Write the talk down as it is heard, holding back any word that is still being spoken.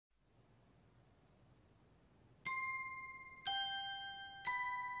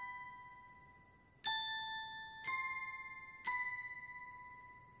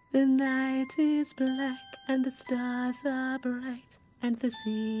The night is black and the stars are bright, and the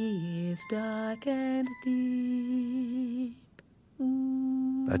sea is dark and deep.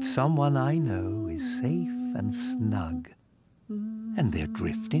 But someone I know is safe and snug, and they're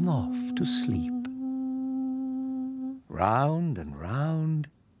drifting off to sleep. Round and round,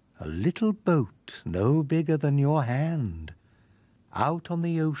 a little boat no bigger than your hand, out on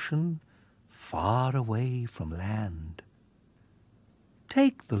the ocean, far away from land.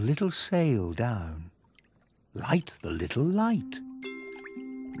 Take the little sail down, light the little light.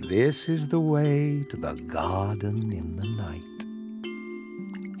 This is the way to the garden in the night.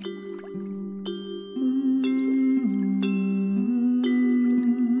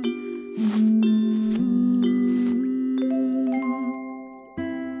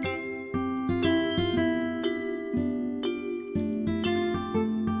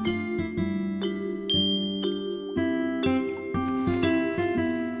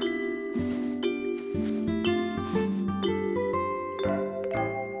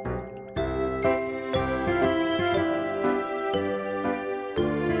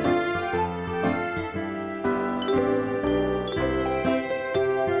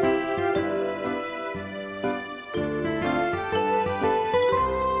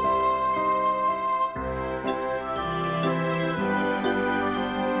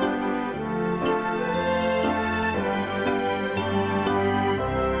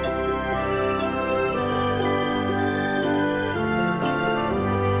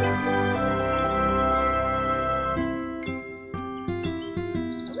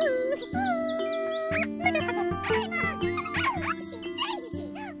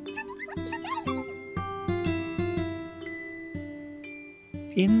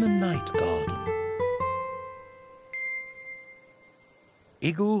 In the night garden.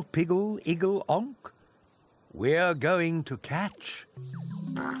 Igglepiggle, Iggle-onk, we're going to catch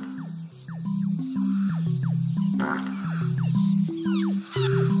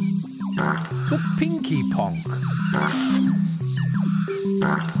the Pinky Ponk.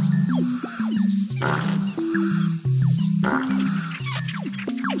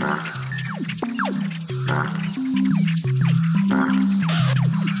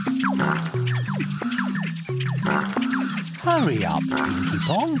 Hurry up, Pinky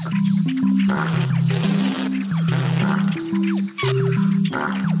Ponk.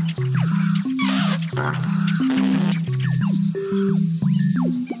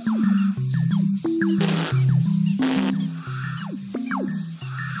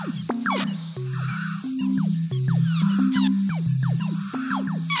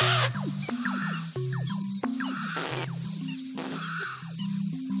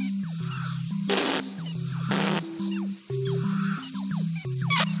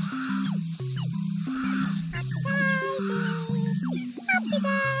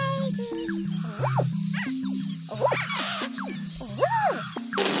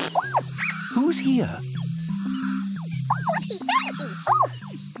 Who's here? Upsy Daisy!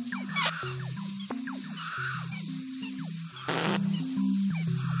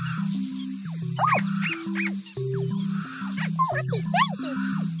 Upsy Daisy! Oh, Upsy Daisy!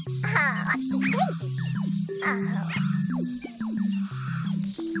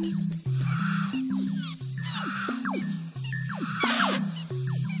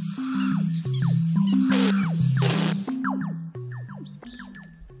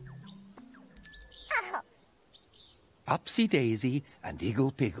 Oh. Upsy Daisy and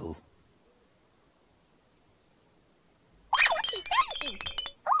Igglepiggle. Upsy Daisy!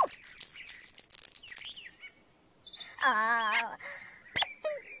 Oh.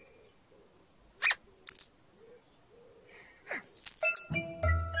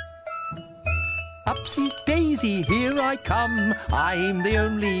 Upsy Daisy, here I come. I'm the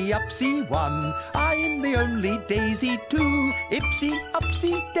only Upsy one. I'm the only Daisy too. Ipsy,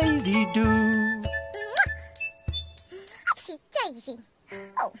 Upsy Daisy do. Upsy Daisy!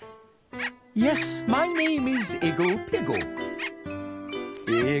 Oh. Yes, my name is Igglepiggle.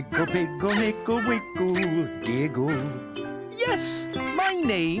 Igglepiggle, nickle, wiggle, diggle. Yes, my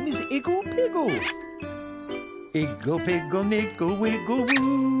name is Igglepiggle. Igglepiggle, nickle, wiggle,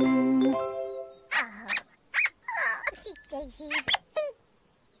 woo. Upsy Daisy!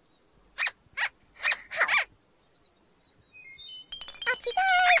 Upsy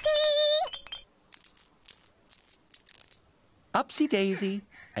Daisy! Upsy Daisy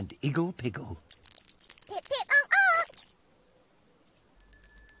and Igglepiggle. Pip pip on.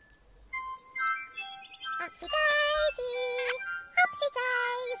 Upsy Daisy! Upsy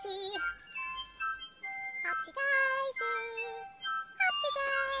Daisy! Upsy Daisy! Upsy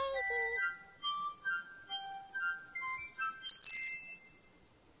Daisy!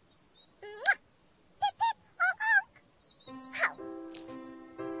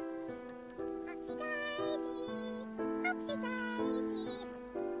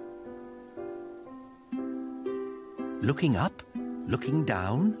 looking up, looking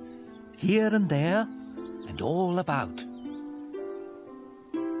down, here and there, and all about.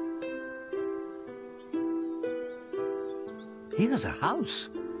 Here's a house.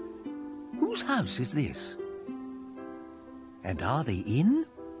 Whose house is this? And are they in,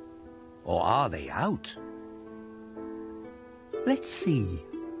 or are they out? Let's see.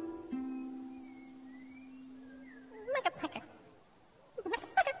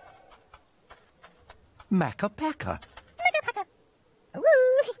 Makka Pakka.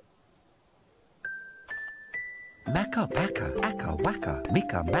 Makka Pakka, akka waka,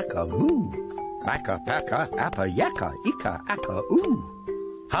 mika maka moo. Makka Pakka, appa yaka, ika akka oo.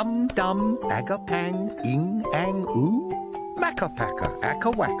 Hum dum, aga pang, ing ang oo. Makka Pakka, akka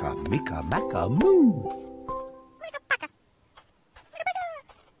waka, mika maka moo.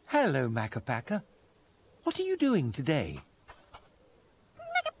 Hello, Makka Pakka. What are you doing today?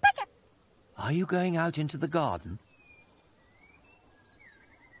 Are you going out into the garden?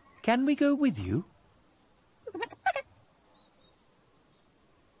 Can we go with you?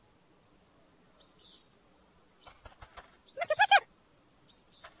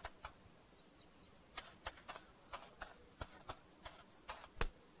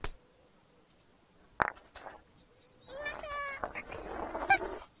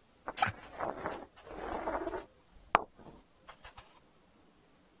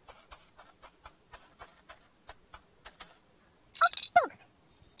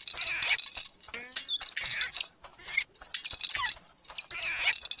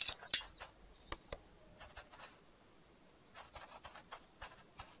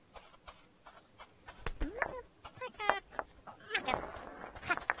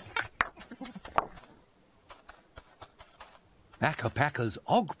 Makka Pakka's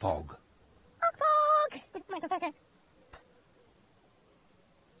Ogpog.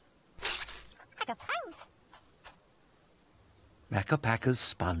 Makka Pakka's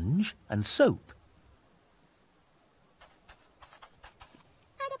sponge and soap.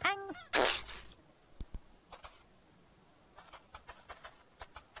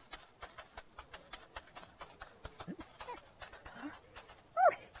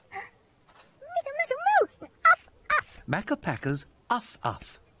 Makka Pakka's Uff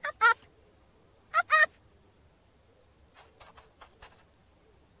Uff.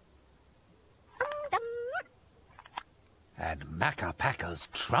 And Makka Pakka's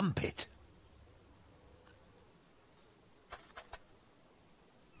Trumpet.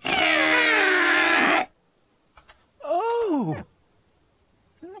 Oh!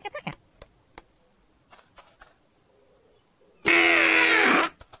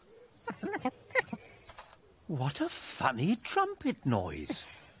 What a funny trumpet noise.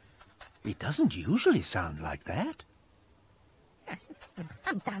 It doesn't usually sound like that.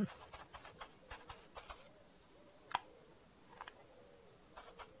 I'm done.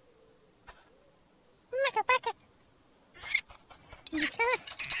 Makka Pakka. Makka.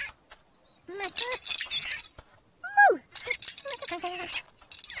 Makka. Moo. Makka Pakka.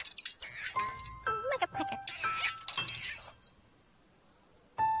 Makka Pakka.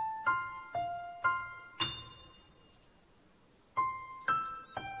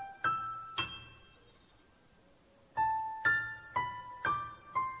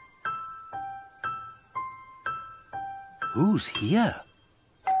 Who's here?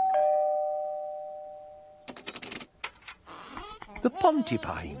 The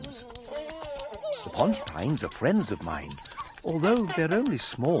Pontipines. The Pontipines are friends of mine, although they're only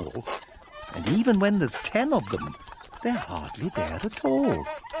small, and even when there's 10 of them, they're hardly there at all.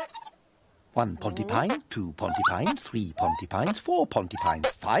 1 Pontipine, 2 Pontipines, 3 Pontipines, 4 Pontipines,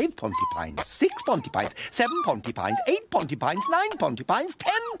 5 Pontipines, 6 Pontipines, 7 Pontipines, 8 Pontipines, 9 Pontipines,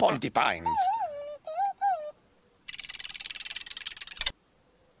 10 Pontipines.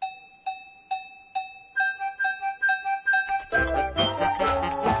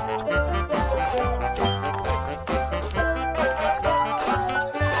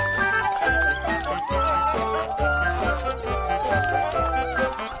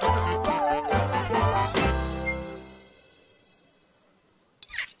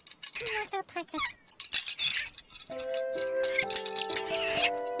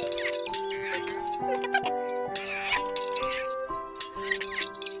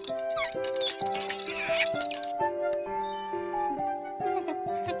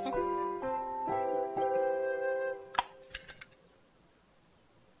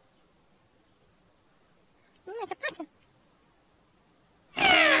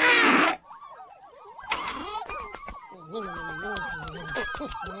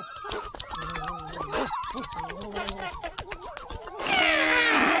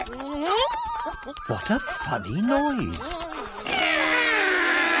 What a funny noise!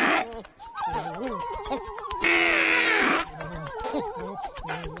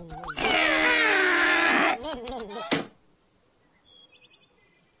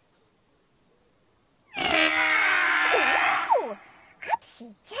 Oh,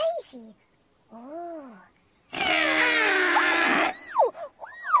 Upsy Daisy. Oh.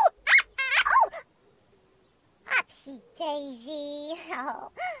 Upsy Daisy.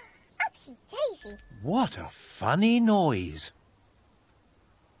 Oh, Upsy Daisy. What a funny noise!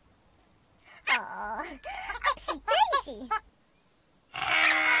 Oh, Upsy Daisy.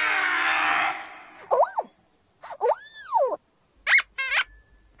 Oh, oh.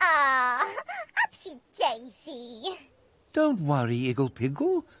 Ah, Upsy Daisy. Don't worry,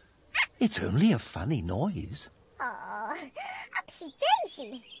 Igglepiggle. It's only a funny noise. Oh, Upsy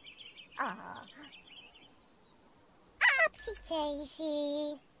Daisy. Oh, Upsy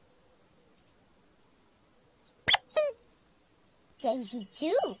Daisy. Daisy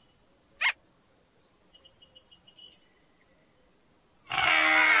do.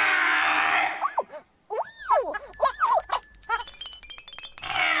 Ooh, ooh,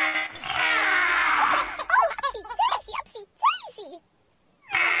 Upsy Daisy.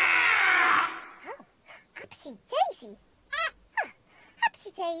 Oh, Upsy Daisy. Upsy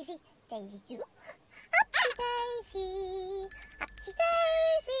Daisy. Daisy do. Upsy Daisy. Upsy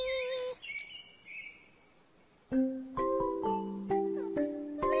Daisy.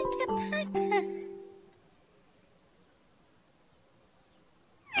 Makka Pakka.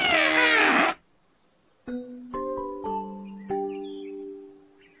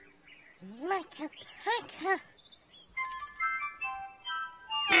 Makka Pakka.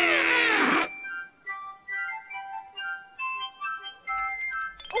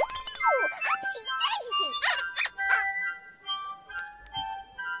 Ooh, Upsy Daisy.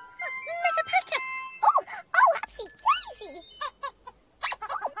 Makka Pakka. Oh, Upsy Daisy.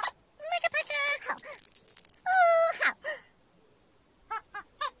 Makka Pakka. Oh, how.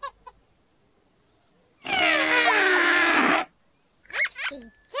 Upsy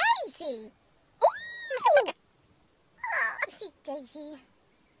Daisy. Ooh. Oh, Upsy Daisy.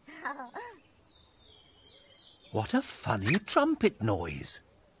 Oh. What a funny trumpet noise!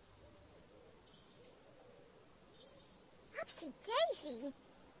 Upsy Daisy.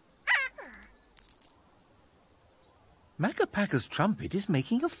 Makka Pakka's trumpet is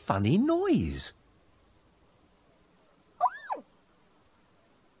making a funny noise. Ooh.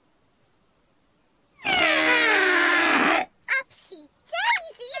 Upsy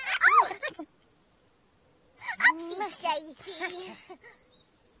Daisy. Oh. Upsy Daisy.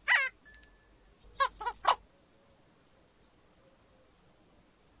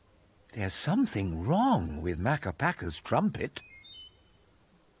 There's something wrong with Makka Pakka's trumpet.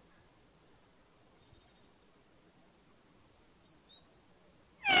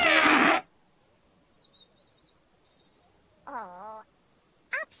 Oh,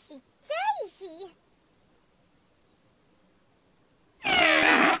 Upsy Daisy.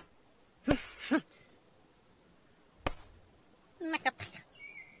 Makka Pakka.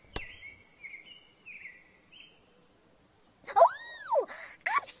 Oh,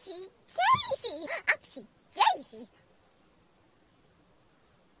 Upsy Daisy. Upsy Daisy.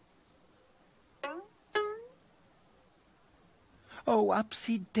 Oh,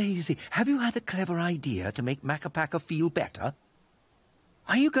 Upsy Daisy, have you had a clever idea to make Makka Pakka feel better?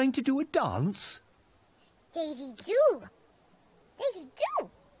 Are you going to do a dance? Daisy do. Daisy do.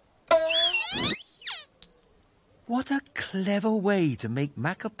 What a clever way to make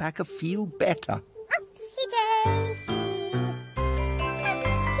Makka Pakka feel better. Upsy Daisy.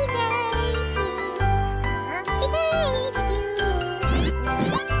 Upsy Daisy. Upsy Daisy do. Upsy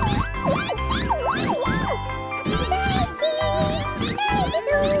Daisy. Daisy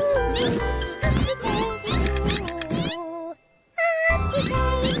do. Upsy Daisy do. Upsy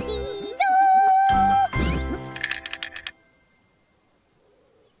Daisy do.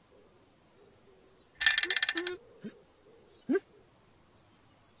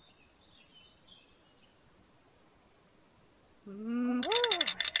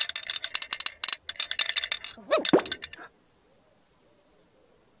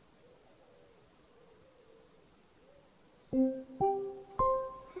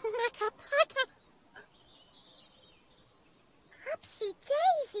 Makka Pakka. Upsy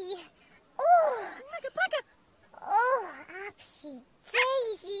Daisy. Oh, Makka Pakka. Oh, Upsy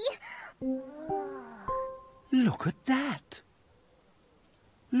Daisy. Oh. Look at that.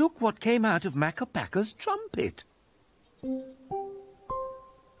 Look what came out of Makka Pakka's trumpet.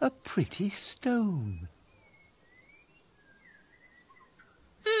 A pretty stone.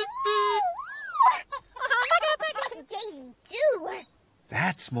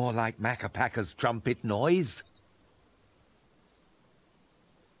 That's more like Makka Pakka's trumpet noise.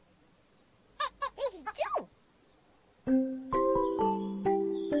 Daisy, do!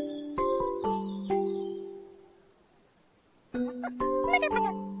 Makka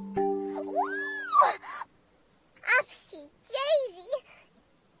Pakka. Ooh! Upsy Daisy!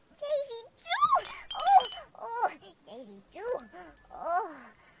 Daisy, do! Oh, oh, Daisy, do! Oh.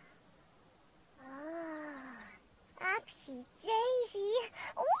 Oh. Upsy Daisy!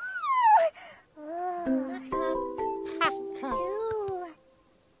 Ooh! Oh. Daisy, do!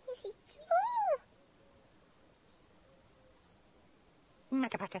 Daisy, do!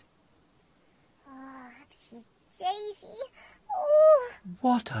 Makka Pakka. Oh, Upsy Daisy! Oh.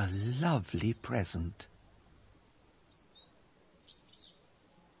 What a lovely present.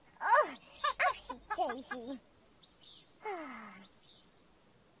 Oh, Upsy Daisy. Ah.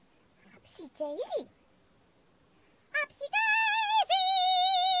 Upsy Daisy. Upsy Daisy.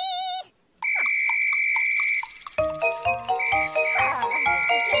 Oh,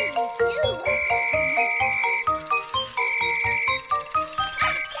 Daisy too.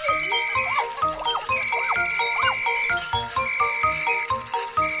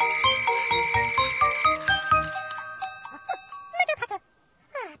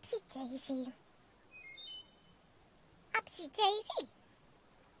 Upsy Daisy. Upsy Daisy.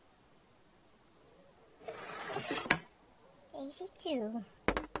 Daisy too.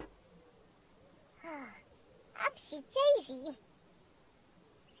 Upsy Daisy.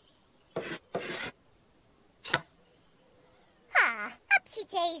 Upsy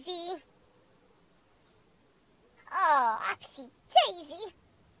Daisy. Oh, Upsy Daisy.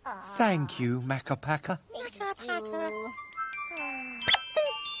 Oh, Thank you, Makka Pakka. Makka Pakka.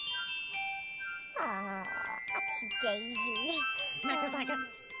 Oh, Upsy Daisy. Makka Pakka.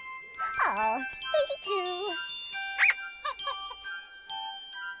 Oh, Daisy too.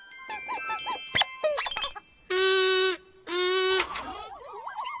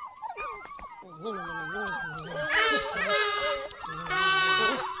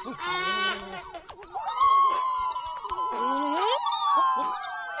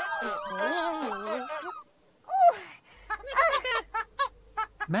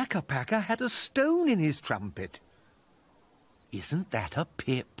 Makka Pakka had a stone in his trumpet. Isn't that a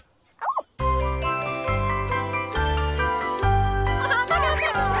pip?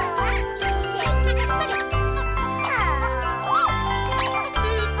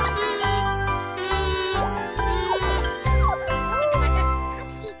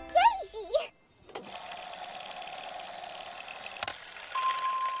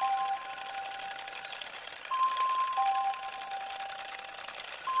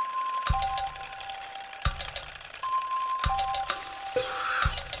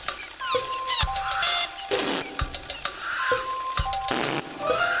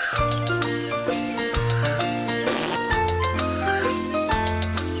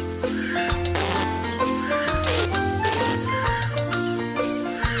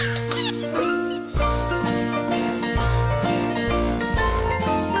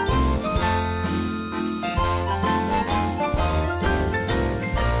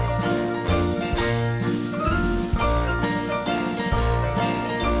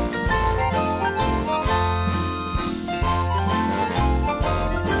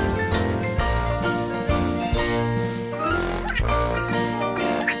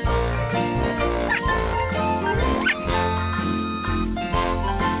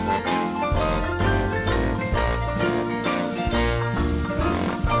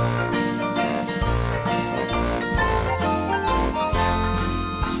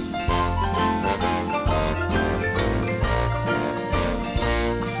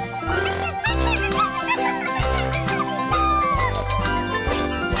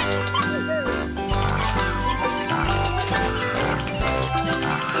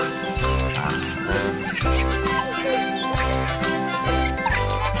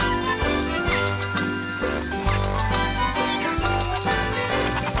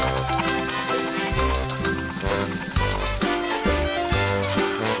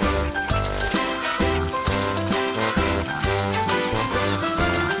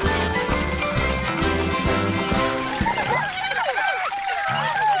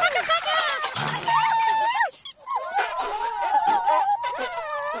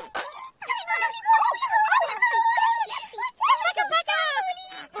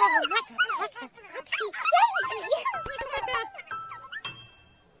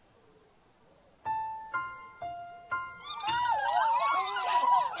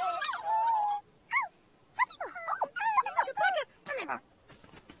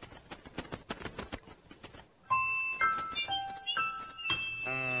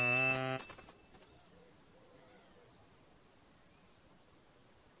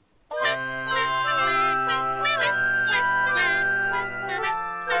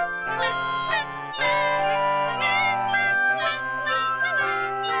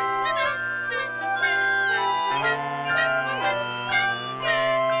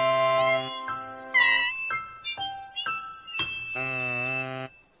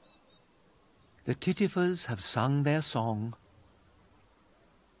 The titifers have sung their song.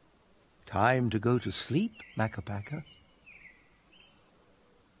 Time to go to sleep, Makka Pakka.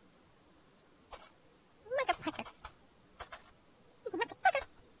 Makka Pakka.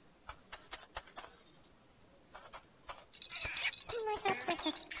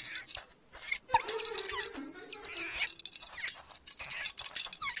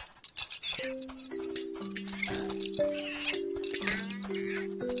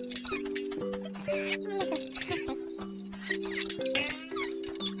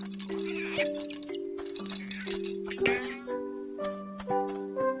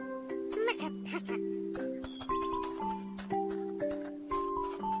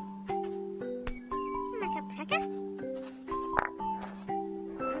 Makka Pakka.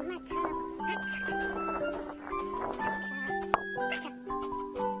 Makka Pakka.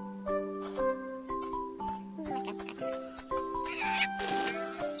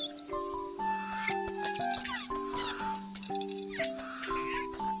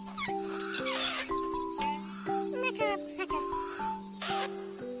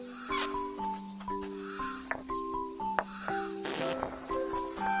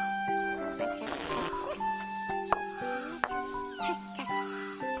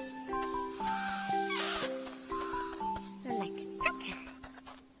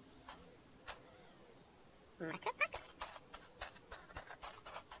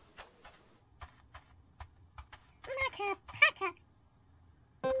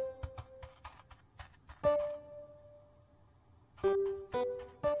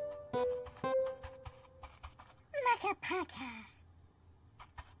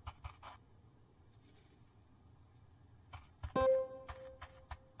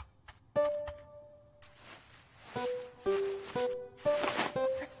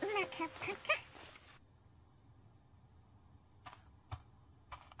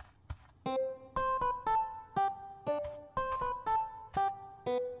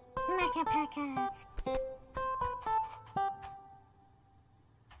 Makka Pakka.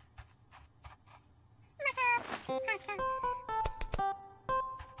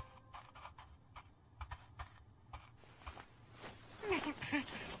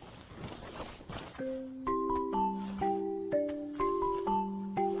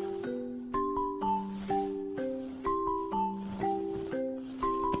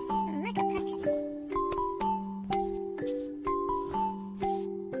 Makka Pakka.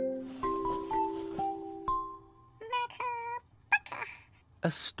 A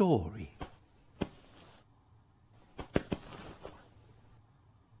story.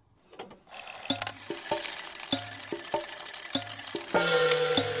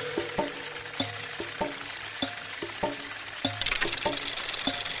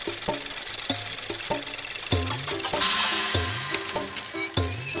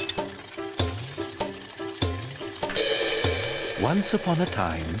 Once upon a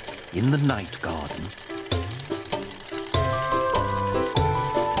time, in the night garden,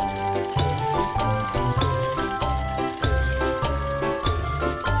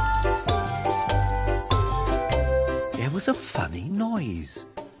 there was a funny noise.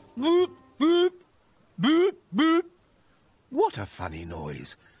 Boop, boop, boop, boop. What a funny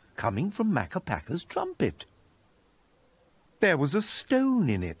noise, coming from Makka Pakka's trumpet. There was a stone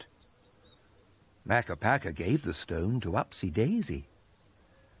in it. Makka Pakka gave the stone to Upsy Daisy.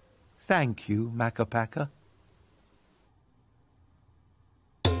 Thank you, Makka Pakka.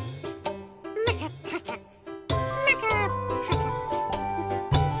 Makka Pakka. Makka Pakka.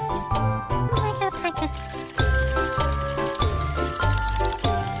 Makka Pakka.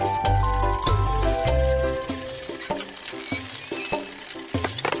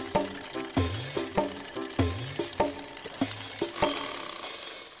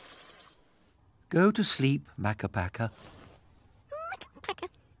 Go to sleep, Makka Pakka. Makka Pakka.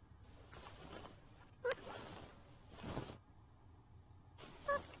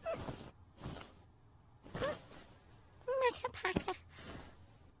 Makka Pakka.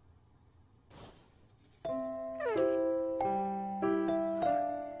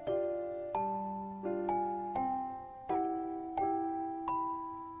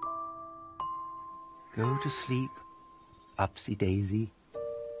 Go to sleep, Upsy Daisy.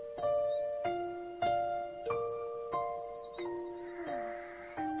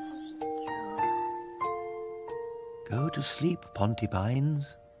 Go to sleep,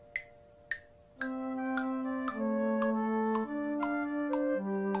 Pontipines.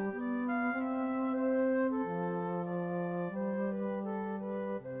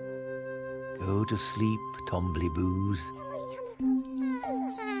 Go to sleep, Tombliboos.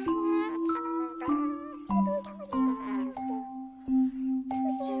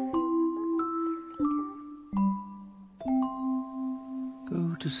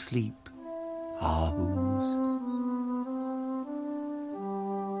 sleep, Ahoos.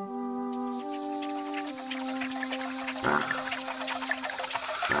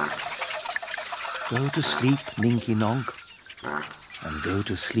 Go to sleep, Ninky Nonk, and go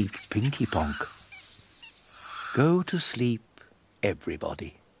to sleep, Pinky Ponk. Go to sleep,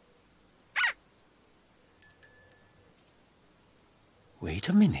 everybody. Wait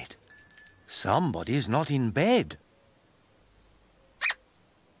a minute. Somebody's not in bed.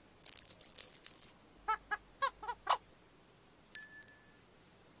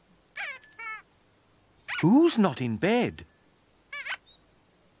 Who's not in bed?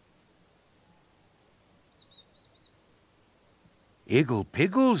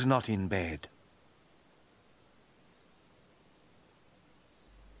 Igglepiggle's not in bed.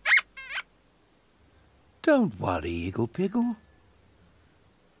 Don't worry, Igglepiggle.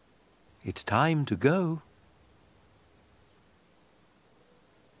 It's time to go.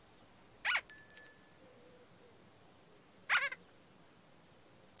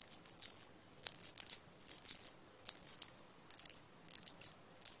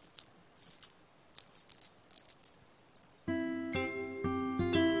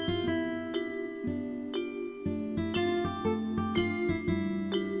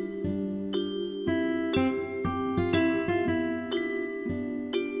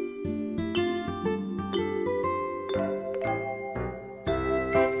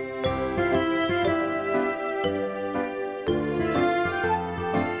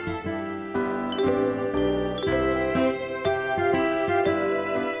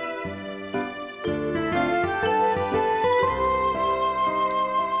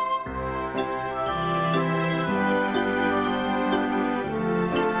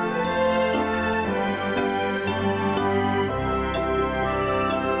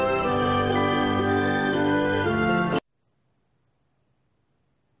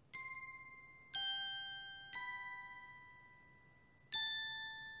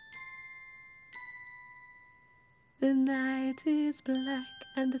 The night is black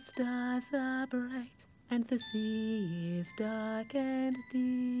and the stars are bright and the sea is dark and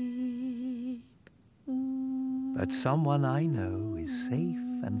deep. But someone I know is safe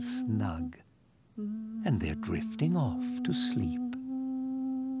and snug, and they're drifting off to sleep.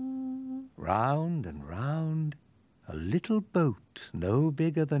 Round and round, a little boat no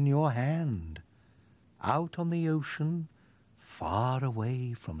bigger than your hand, out on the ocean, far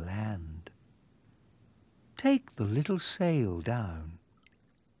away from land. Take the little sail down,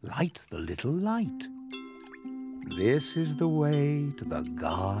 light the little light. This is the way to the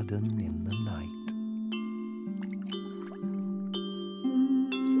garden in the night.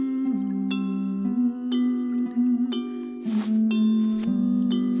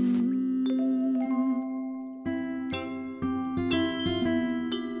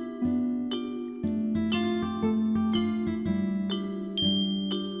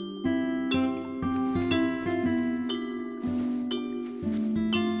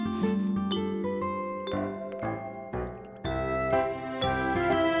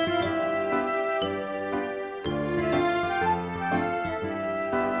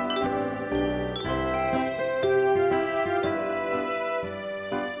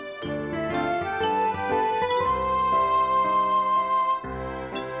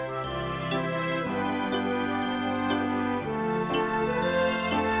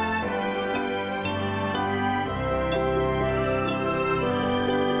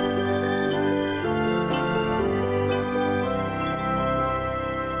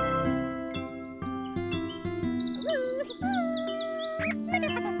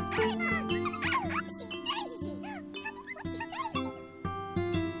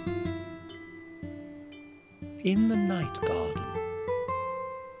 In the night garden.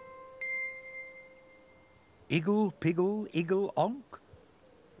 Igglepiggle, Iggle-onk,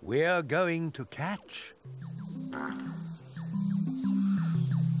 we're going to catch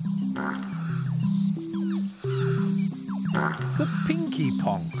the Pinky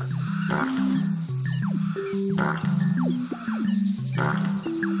Ponk.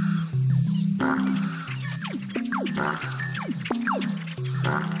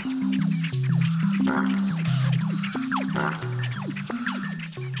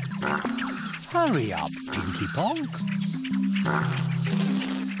 Hurry up, Pinky Ponk.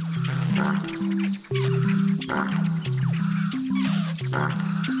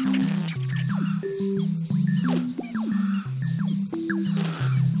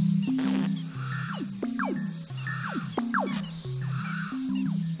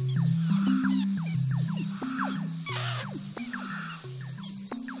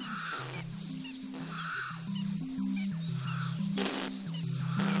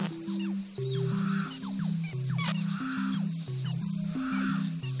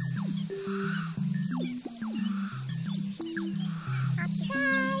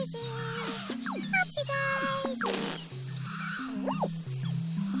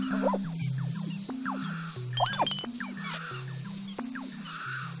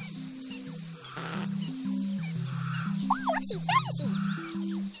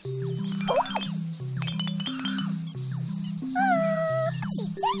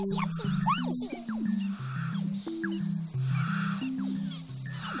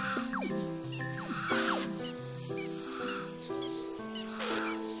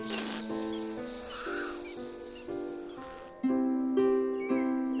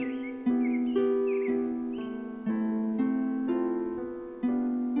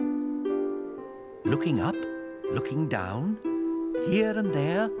 looking up, looking down, here and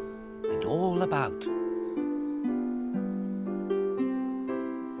there, and all about.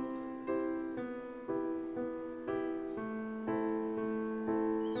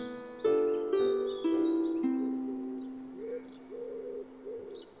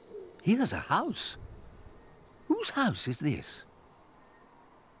 Here's a house. Whose house is this?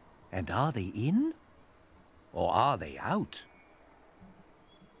 And are they in? Or are they out?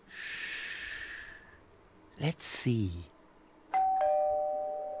 Shh. Let's see.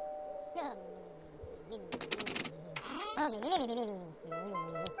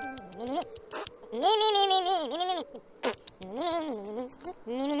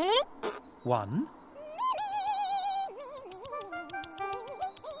 One.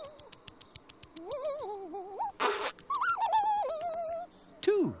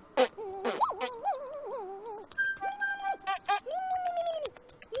 Two.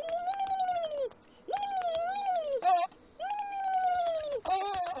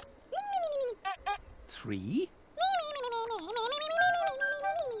 Three.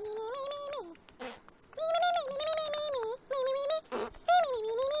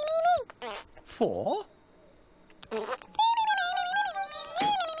 Four.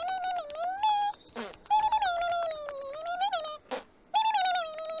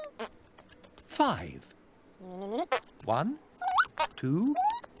 Five. 1, 2,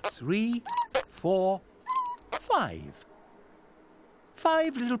 3, 4, 5.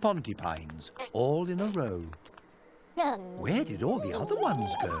 5 little Pontipines, all in a row. Where did all the other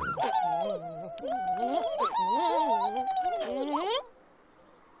ones go?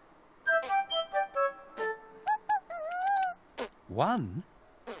 One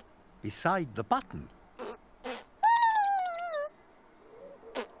beside the button.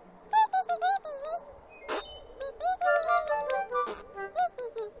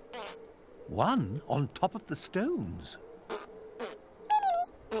 One on top of the stones.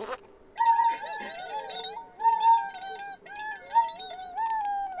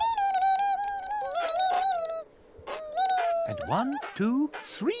 And 1, 2,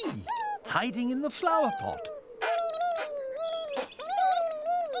 3, hiding in the flower pot.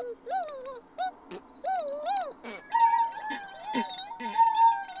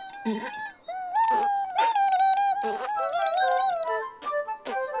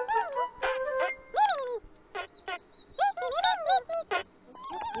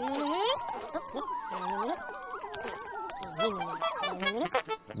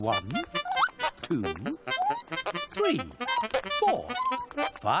 One, 2, 3, 4,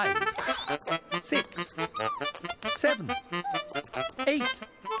 5, 6, 7, 8,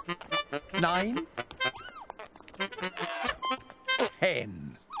 9,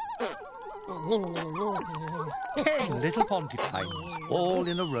 10. 10 little Pontipines, all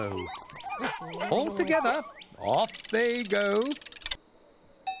in a row. All together, off they go.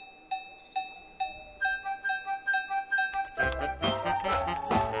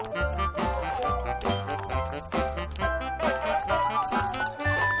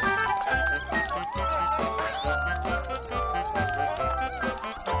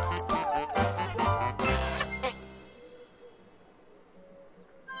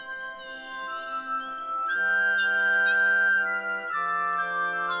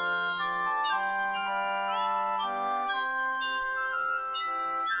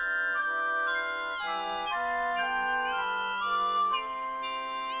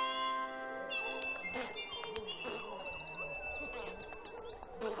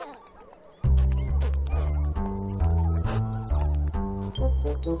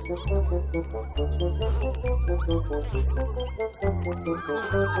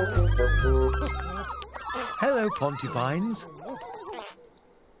 Hello, Pontipines.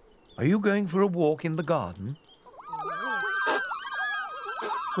 Are you going for a walk in the garden?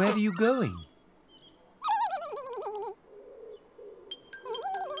 Where are you going?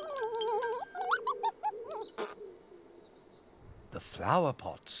 The flower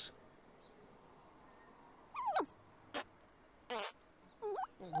pots.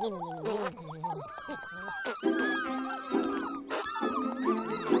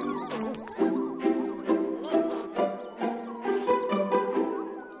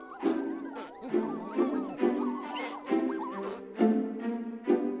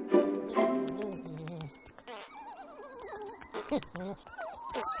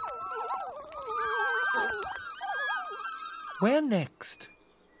 Where next?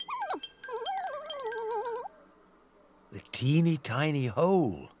 The teeny tiny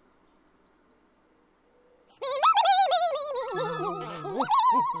hole.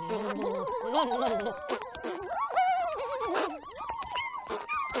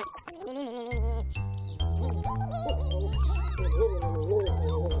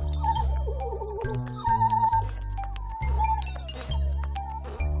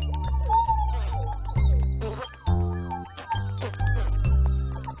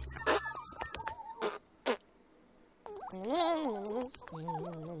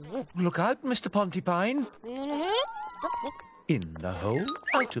 Look out, Mr. Pontipine. In the hole,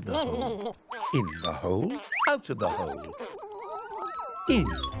 out of the hole. In the hole, out of the hole. In,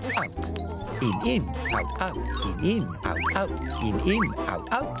 out. In, out, out. In, out, out. In,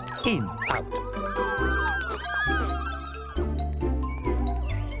 out, out. In, out.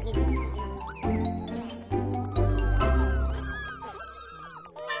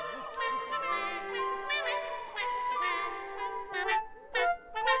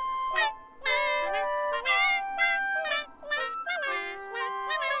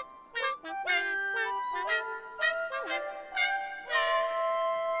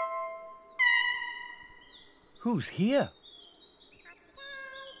 Who's here?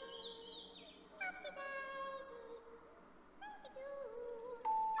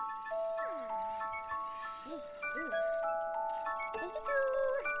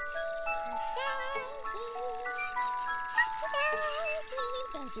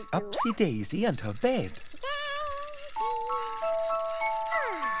 Upsy Daisy and her bed.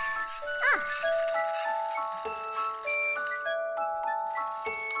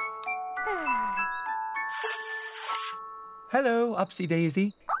 Hello, Upsy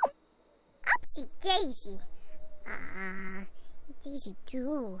Daisy. Oh, Upsy Daisy. Daisy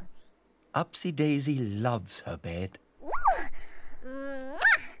too. Upsy Daisy loves her bed.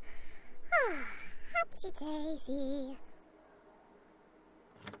 Upsy Daisy.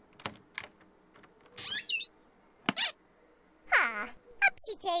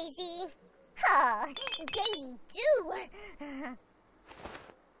 Upsy Daisy. Oh, Daisy too.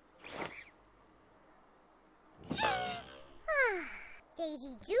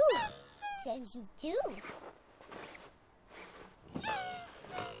 Daisy too. Daisy too.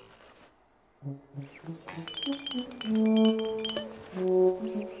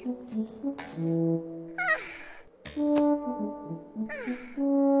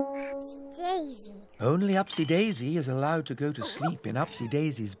 Upsy Daisy. Only Upsy Daisy is allowed to go to sleep in Upsy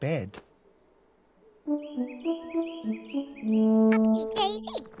Daisy's bed. Upsy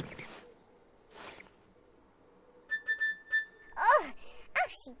Daisy. Oh,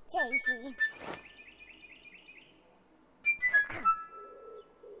 Upsy Daisy.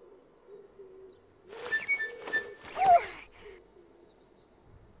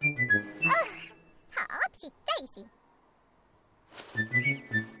 Upsy Daisy.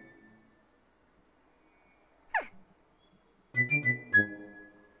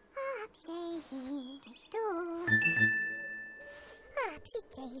 Upsy Daisy. Upsy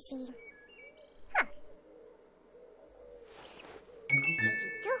Daisy. Daisy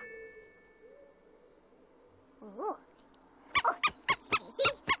too. Oh, Upsy Daisy.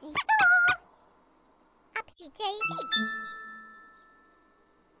 Daisy too. Upsy Daisy.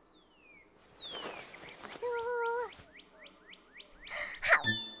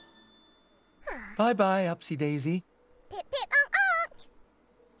 Bye-bye, Upsy Daisy. Pip, pip,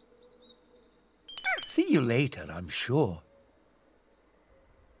 See you later, I'm sure.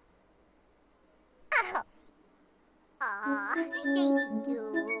 Daisy too.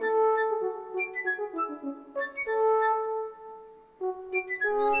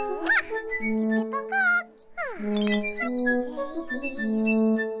 Pip, pip, Upsy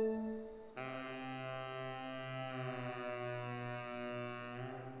Daisy.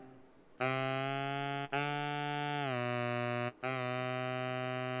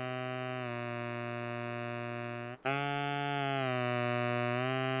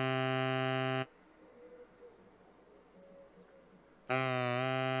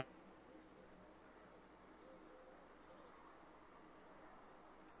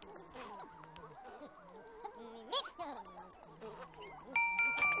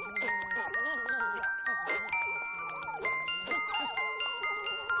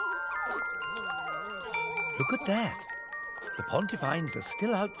 Look at that. The Pontipines are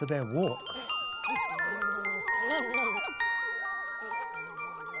still out for their walk.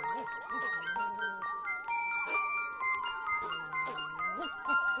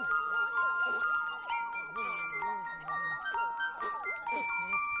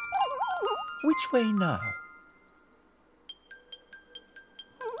 Which way now?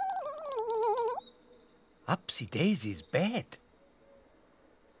 Upsy Daisy's bed.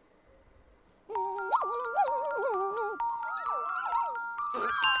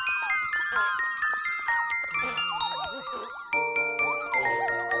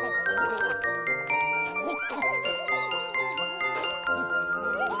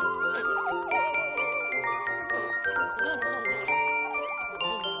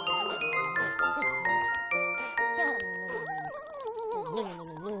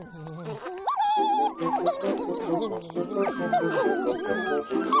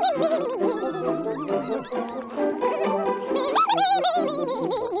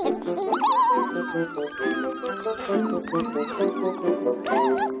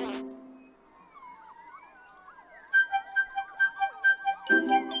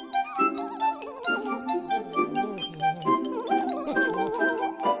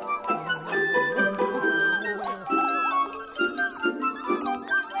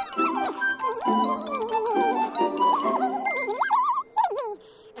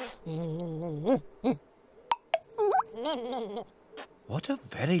 What a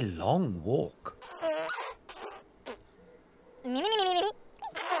very long walk.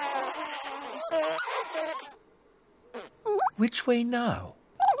 Which way now?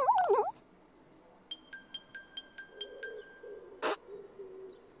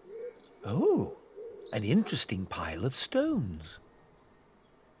 Oh, an interesting pile of stones.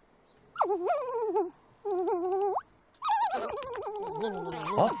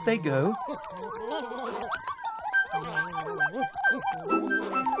 Off they go.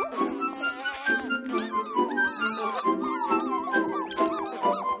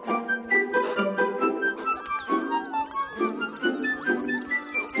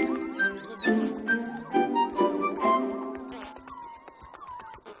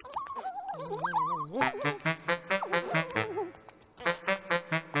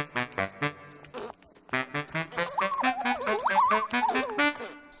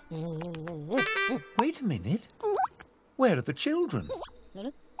 Wait a minute. Where are the children?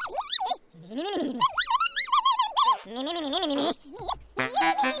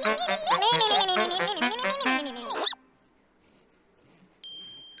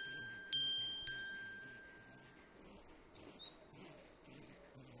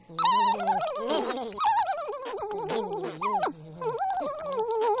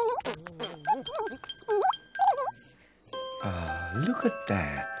 Ah, look at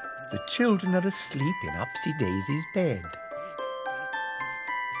that. The children are asleep in Upsy Daisy's bed.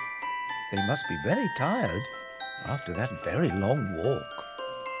 They must be very tired after that very long walk.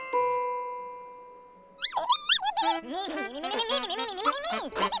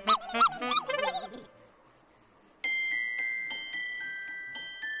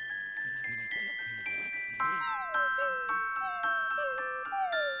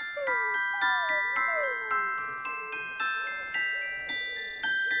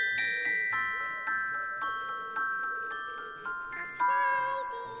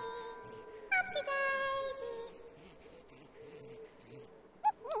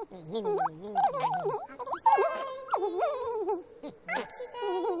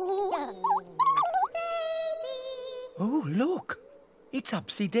 Oh, look! It's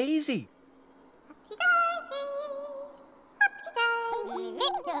Upsy Daisy.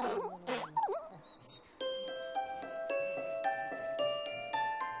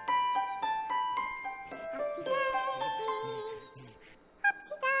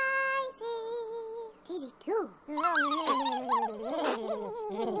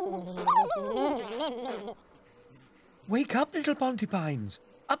 Wake up, little Pontipines.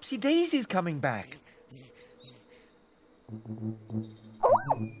 Upsy Daisy's coming back.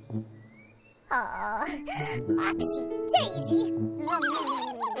 Oh, Upsy Daisy.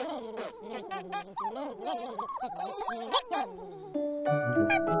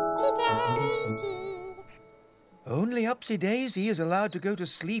 Upsy Daisy. Only Upsy Daisy is allowed to go to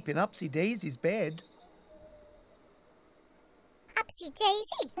sleep in Upsy Daisy's bed. Upsy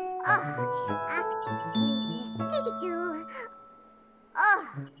Daisy. Oh, Upsy Daisy. Daisy too. Oh.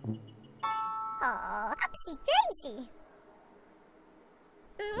 Oh, Upsy Daisy.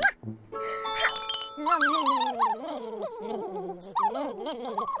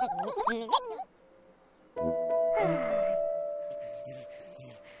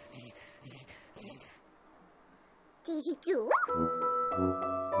 Daisy too.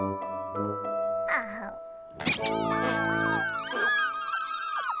 Oh.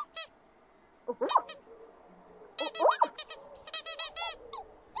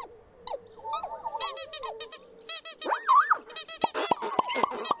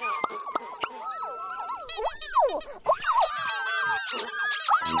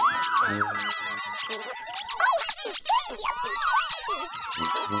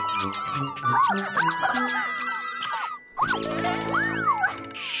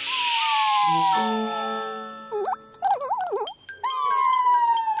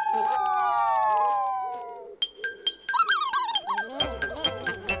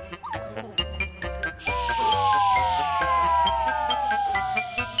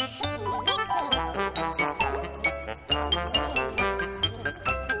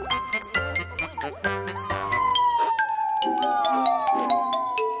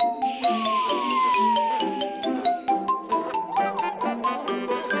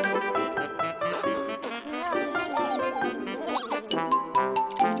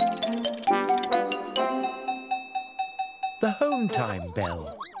 home time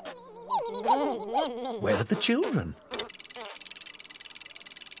bell. Where are the children?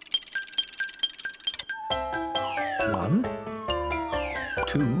 1,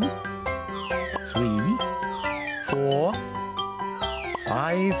 2, 3, 4,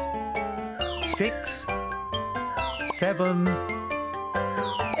 5, 6, 7,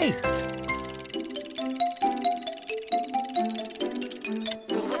 8.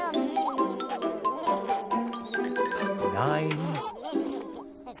 9,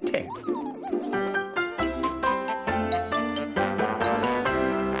 10.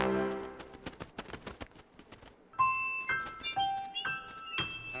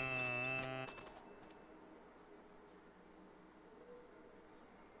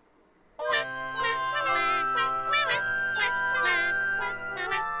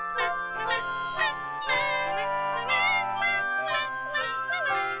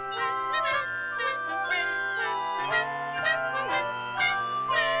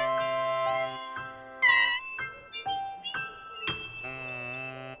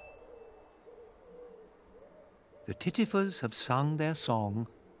 The Tittifers have sung their song.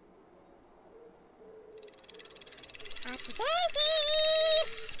 Upsy Daisy!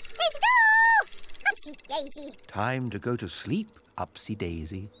 Let's go! Upsy Daisy! Time to go to sleep, Upsy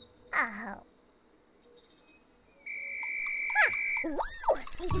Daisy. Oh. Woo!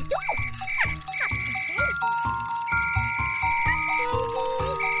 Daisy do! Upsy Daisy!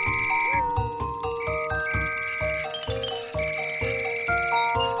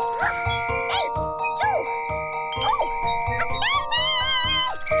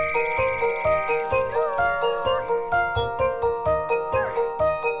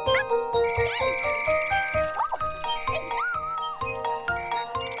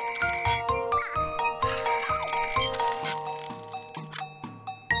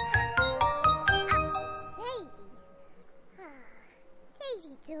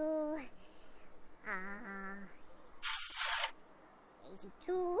 Daisy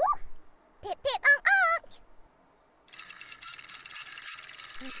do. Pip pip onk.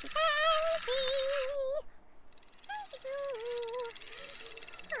 Upsy Daisy. Daisy do.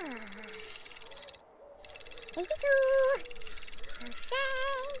 Daisy do. Upsy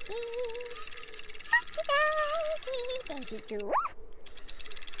Daisy. Upsy Daisy. Daisy do.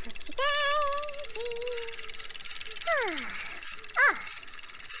 Upsy Daisy.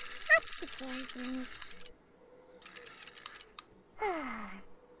 Upsy Daisy.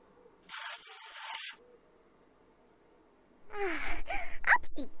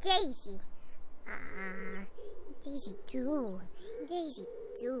 Upsy Daisy. Daisy do. Daisy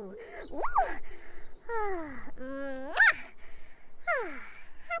do.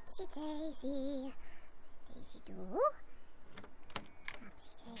 Upsy Daisy. Daisy do. Upsy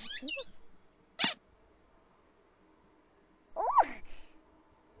Daisy.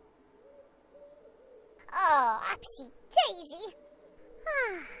 Oh, Upsy Daisy.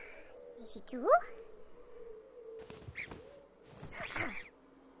 Daisy do.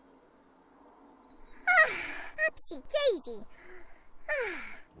 Upsy Daisy.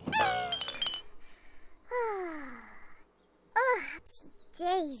 Upsy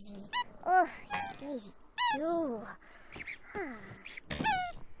Daisy. Oh, Daisy do.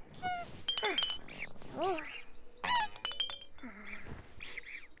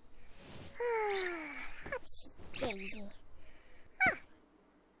 Upsy Daisy.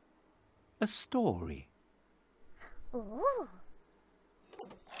 A story. Oh.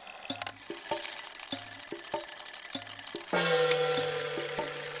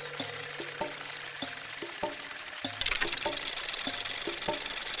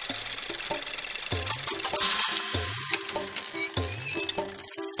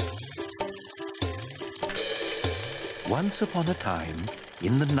 Once upon a time,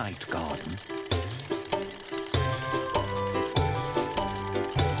 in the night garden,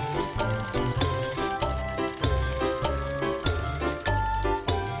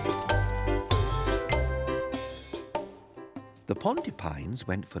 the Pontipines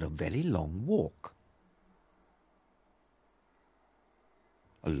went for a very long walk.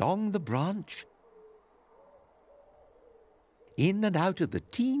 Along the branch, in and out of the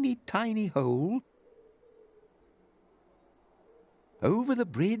teeny tiny hole, over the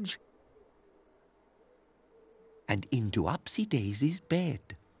bridge, and into Upsy Daisy's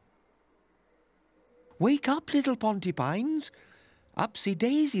bed. Wake up, little Pontipines. Upsy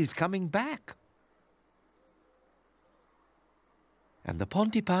Daisy's coming back. And the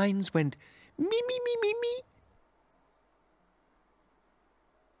Pontipines went me, me, me, me, me,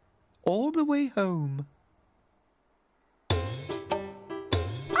 all the way home.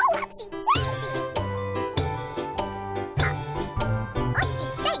 Oh, Upsy Daisy!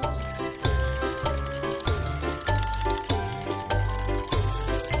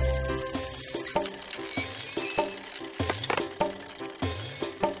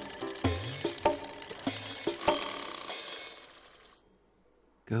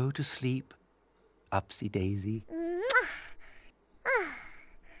 Go to sleep, Upsy Daisy. Mwah. Ah.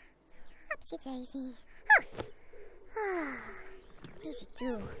 Upsy Daisy. Ah. Ah. Daisy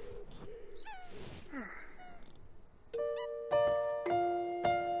too. Ah.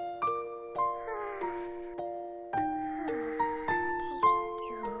 Daisy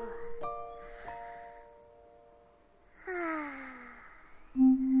too.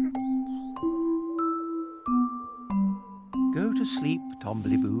 Upsy Daisy. Go to sleep,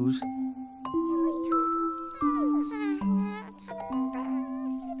 Tombliboos.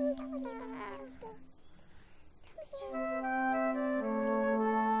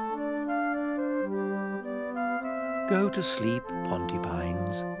 Go to sleep,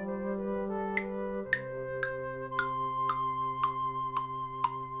 Pontipines.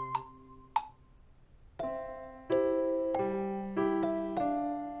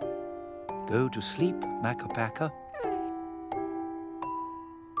 Go to sleep, Makka Pakka.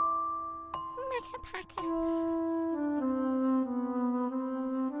 Makka Pakka.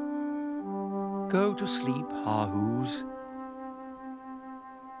 Go to sleep, Hahoos.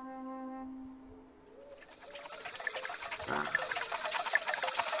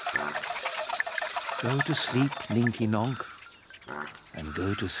 Go to sleep, Ninky Nonk. And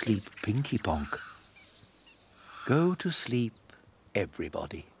go to sleep, Pinky Ponk. Go to sleep,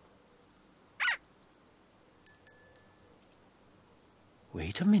 everybody.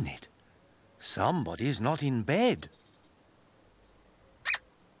 Wait a minute. Somebody's not in bed.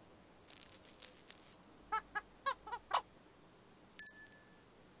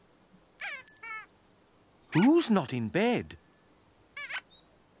 Who's not in bed?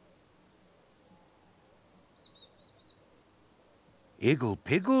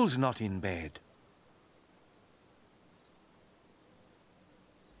 Igglepiggle's not in bed.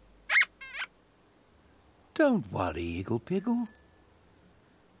 Don't worry, Igglepiggle.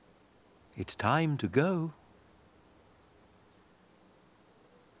 It's time to go.